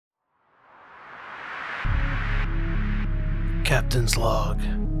Captain's log.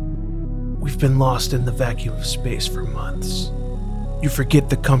 We've been lost in the vacuum of space for months. You forget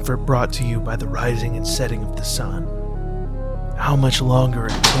the comfort brought to you by the rising and setting of the sun. How much longer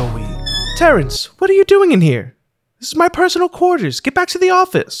until we... Terrence, what are you doing in here? This is my personal quarters. Get back to the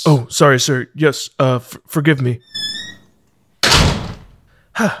office. Oh, sorry, sir. Yes, forgive me.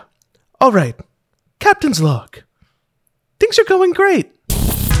 All right. Captain's log. Things are going great.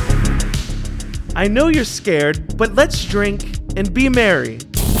 I know you're scared, but let's drink and be merry.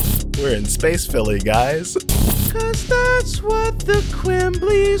 We're in Space Philly, guys. 'Cause that's what the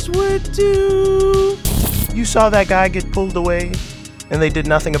Quimbleys would do. You saw that guy get pulled away, and they did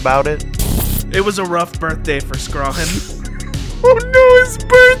nothing about it? It was a rough birthday for Scrawlin. Oh no, his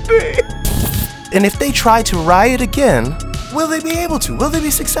birthday! And if they try to riot again, will they be able to? Will they be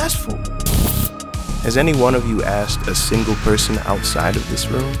successful? Has any one of you asked a single person outside of this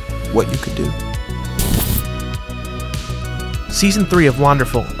room what you could do? Season 3 of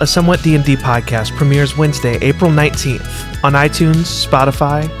Wanderful, a somewhat D&D podcast, premieres Wednesday, April 19th on iTunes,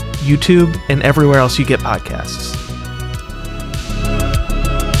 Spotify, YouTube, and everywhere else you get podcasts.